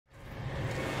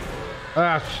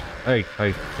Ah, hey,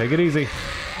 hey, take it easy.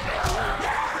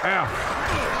 Ow.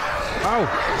 Oh.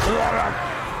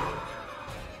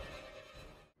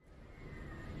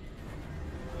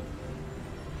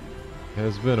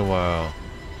 It's been a while.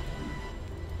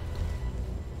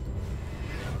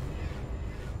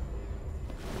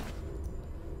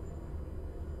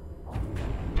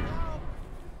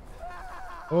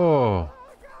 Oh,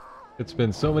 it's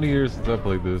been so many years since I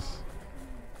played this.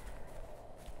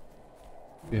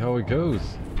 See how it goes.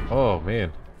 Oh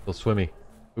man, still swimmy.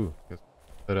 Ooh, guess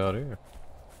head out here.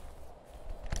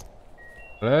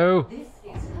 Hello? This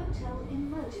is Hotel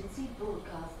Emergency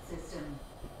Broadcast System.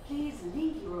 Please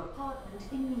leave your apartment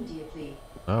immediately.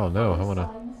 Oh no, I wanna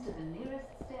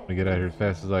get out of here as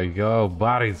fast as I go.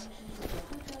 Bodies!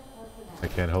 I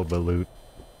can't help but loot.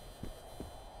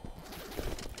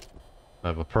 I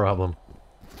have a problem.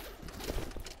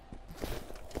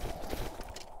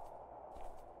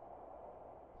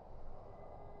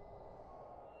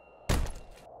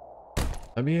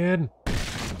 Let me in!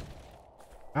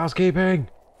 Housekeeping!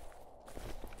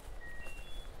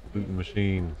 Looting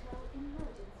machine.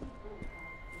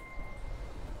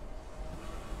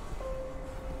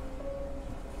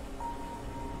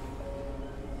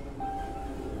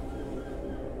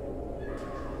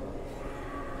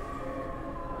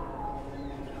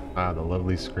 Ah, the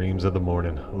lovely screams of the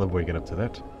morning. I love waking up to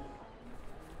that.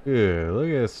 Yeah, look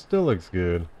at it. Still looks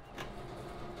good.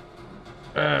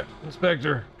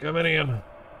 Inspector, coming in.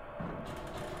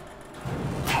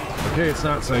 Okay, it's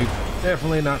not safe.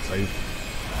 Definitely not safe.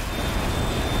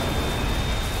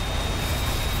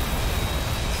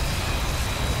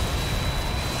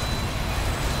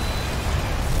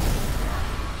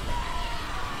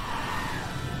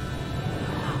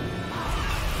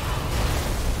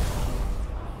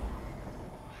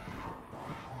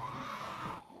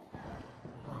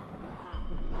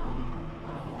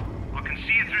 I can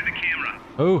see you through the camera.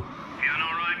 Oh. Feeling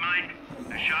all right, mate?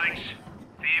 The shakes,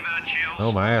 fever, chills.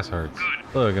 Oh, my ass hurts.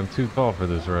 Good. Look, I'm too tall for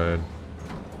this ride.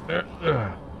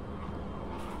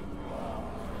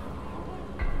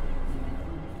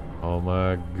 Oh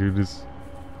my goodness.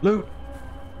 Loot!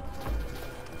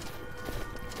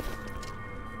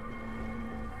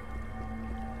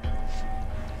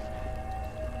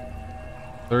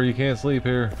 Sir, you can't sleep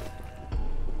here.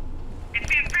 It's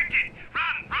the infected.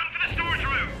 Run for the storage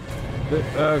room.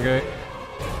 Okay.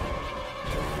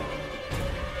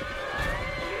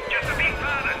 Just a bit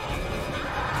further.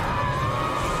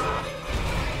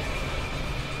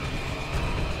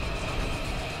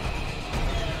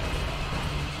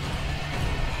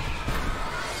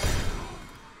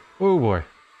 Oh boy.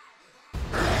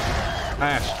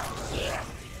 Ash.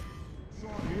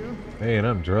 Man,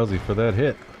 I'm drowsy for that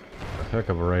hit. A heck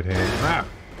of a right hand. Ah!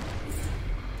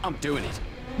 I'm doing it.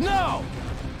 No!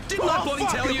 Didn't I bloody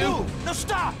tell you? Move. No,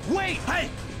 stop! Wait! Hey!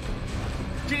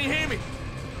 Can you hear me?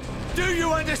 Do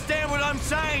you understand what I'm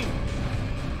saying?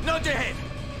 Nod your head.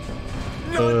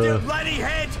 Nod your bloody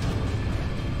head!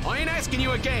 I ain't asking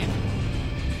you again.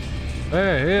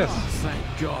 Hey, yes. Oh,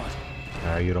 thank God.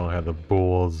 Ah, you don't have the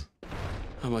balls.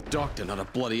 I'm a doctor, not a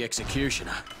bloody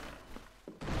executioner.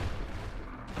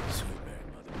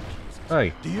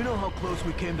 Hey, Do you know how close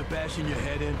we came to bashing your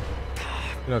head in?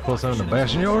 you're not close enough to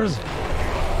bashing yours?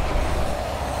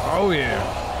 Oh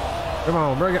yeah. Come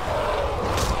on, bring it.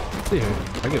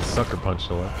 Yeah, I get sucker punched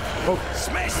a lot. Oh,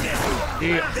 Smash this!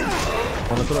 yeah.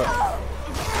 Wanna throw?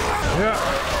 Yeah.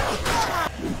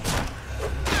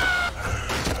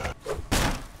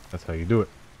 That's how you do it.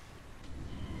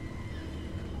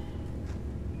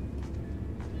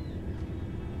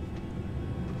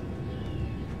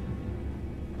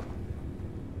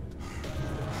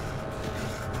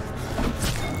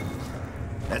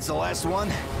 That's the last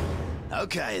one?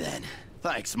 Okay then.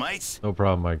 Thanks, mates. No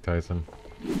problem, Mike Tyson.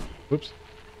 Whoops.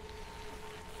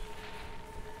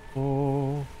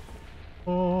 Oh.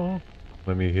 Oh.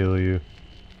 Let me heal you.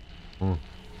 I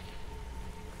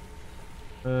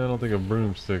don't think a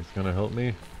broomstick's gonna help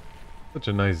me. Such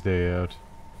a nice day out.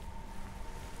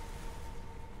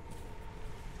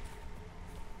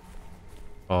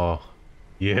 Oh.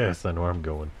 Yes, I know where I'm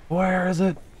going. Where is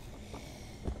it?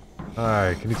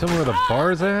 Alright, can you tell me where the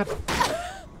bar's at?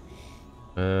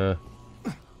 Come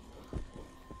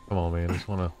on, man. I just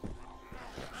wanna.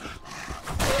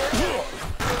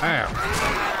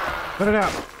 Ow! Put it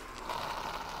out!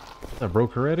 That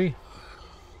broke already?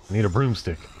 I need a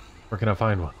broomstick. Where can I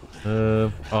find one?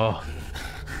 Oh.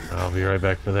 I'll be right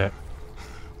back for that.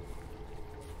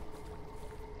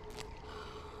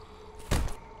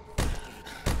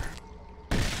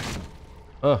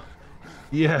 Oh.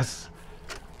 Yes!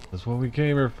 That's what we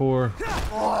came here for.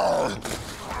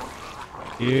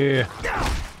 Yeah.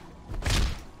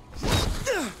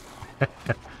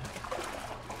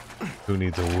 Who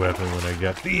needs a weapon when I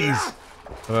got these? How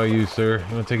about you, sir?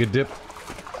 You want to take a dip?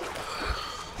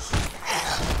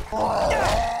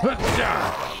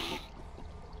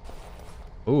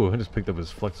 Oh, I just picked up his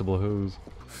flexible hose.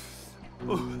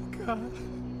 Oh, God.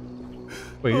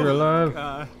 Wait, you're alive?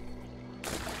 God.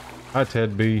 Hi,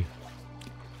 Ted B.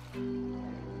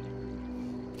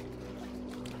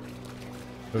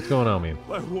 What's going on, man?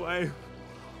 My wife.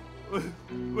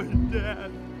 My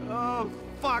dad. Oh,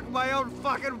 fuck, my own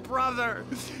fucking brother.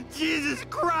 Jesus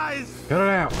Christ. Cut it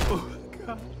out. Oh,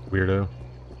 God. Weirdo.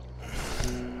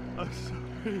 I'm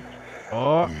sorry.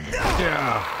 Oh,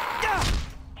 yeah.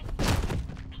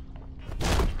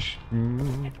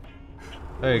 Mm.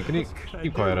 Hey, can you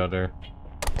keep quiet out there?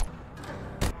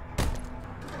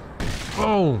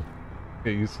 Boom!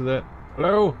 Get used to that.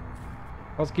 Hello?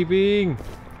 Housekeeping!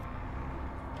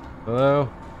 Hello?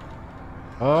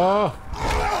 Oh!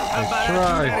 Nice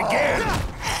try!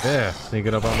 Yeah,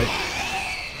 sneaking up on me.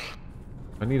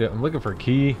 I need it. I'm looking for a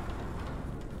key.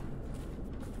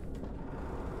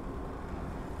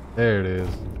 There it is.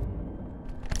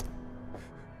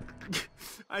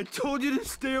 I told you to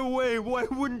stay away. Why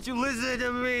wouldn't you listen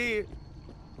to me?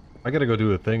 I gotta go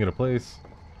do a thing in a place.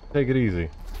 Take it easy.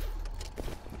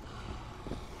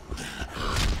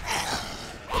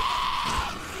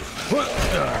 What?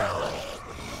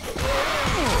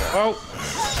 Oh!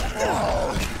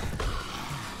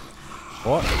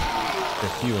 What?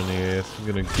 Get you in the ass. I'm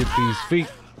gonna get these feet.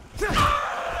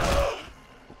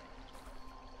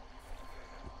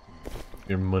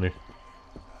 Your money.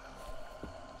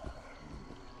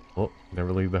 Oh,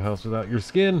 never leave the house without your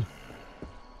skin.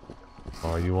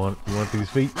 Oh, you want these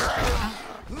feet?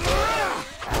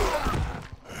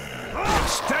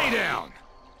 Stay down.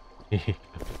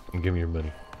 And give me your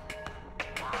money.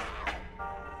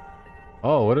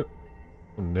 Oh, what? Oh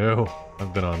no,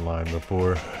 I've been online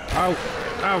before. Ow!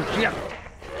 Ow! Yeah!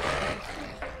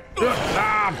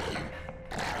 Ah!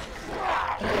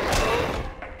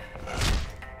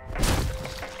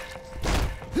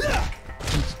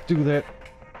 Let's do that.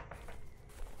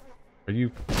 Are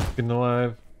you fucking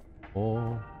alive?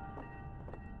 Oh.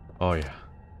 Oh yeah.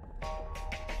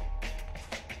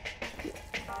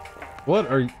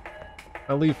 What are you?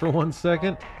 I'll leave for 1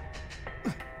 second.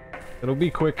 It'll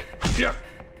be quick. Yeah.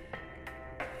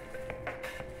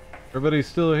 Everybody's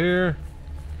still here?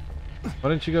 Why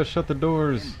didn't you guys shut the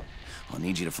doors? I'll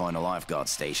need you to find a lifeguard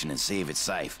station and see if it's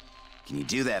safe. Can you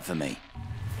do that for me?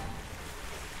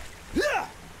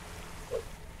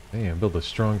 Damn, build a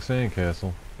strong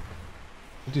sandcastle.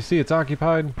 Did you see it's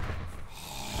occupied?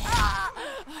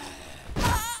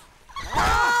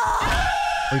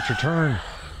 Wait your turn.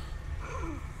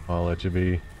 I'll let you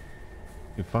be.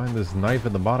 You find this knife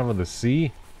at the bottom of the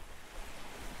sea?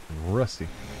 Rusty.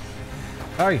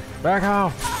 Hey, back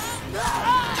off!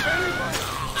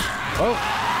 Oh!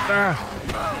 Ah!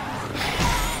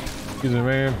 Excuse me,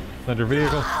 ma'am. Not your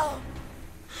vehicle?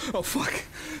 Oh, fuck.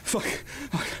 Fuck.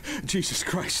 Oh, Jesus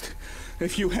Christ.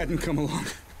 If you hadn't come along.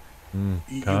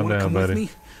 You Calm wanna down, come with buddy. me?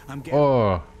 I'm getting...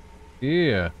 Oh,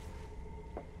 yeah.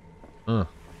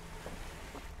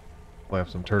 Slap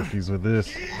some turkeys with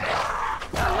this.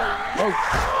 Oh.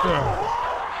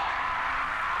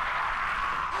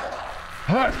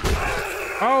 Hut.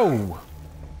 Oh.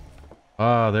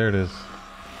 Ah, there it is.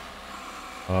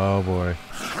 Oh boy.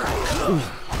 Ooh.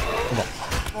 Come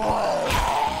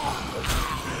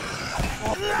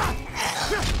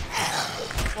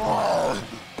on.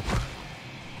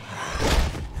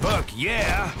 Fuck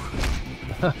yeah.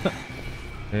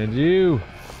 And you.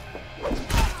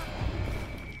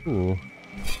 Ooh.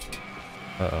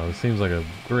 Uh-oh, this seems like a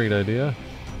great idea.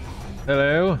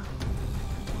 Hello?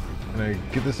 Can I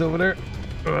get this over there?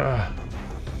 Ugh.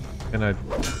 Can I...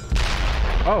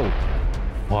 Oh!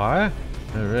 What?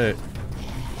 Alright.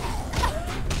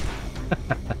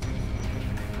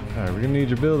 Alright, we're gonna need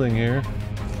your building here.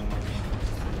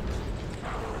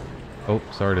 Oh,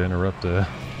 sorry to interrupt. Oh,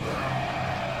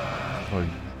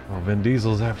 Vin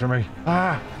Diesel's after me.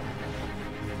 Ah!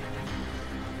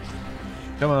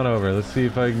 Come on over. Let's see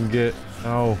if I can get...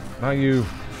 Oh, not you.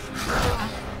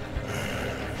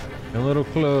 A little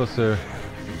closer.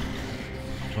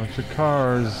 Bunch of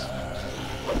cars.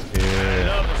 Yeah.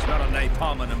 Love the smell of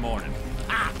napalm in the morning.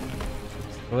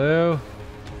 Hello?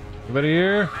 Anybody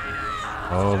here?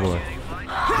 Oh boy.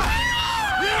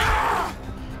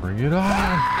 Bring it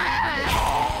on!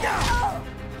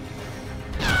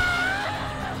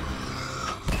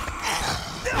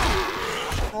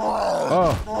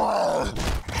 Oh!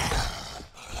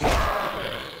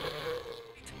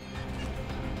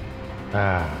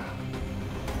 Ah.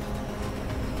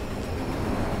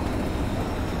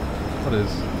 What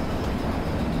is?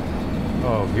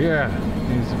 Oh yeah,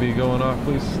 needs to be going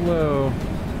awfully slow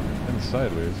and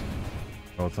sideways.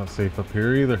 Oh, it's not safe up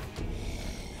here either.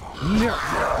 Yeah.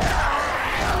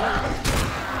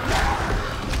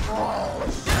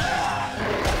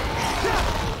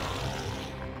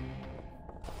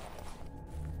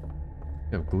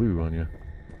 You have glue on you.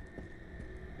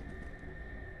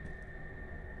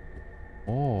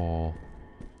 Oh.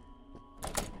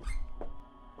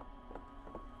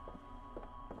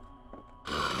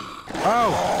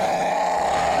 Oh!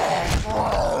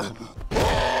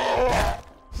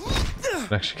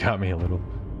 It actually got me a little.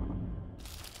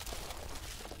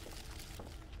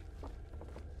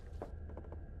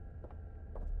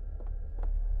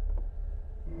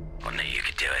 I knew you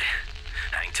could do it.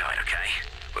 Hang tight, okay?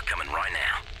 We're coming right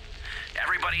now.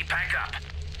 Everybody pack up.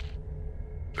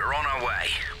 We're on our way.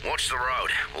 Watch the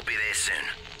road. We'll be there soon.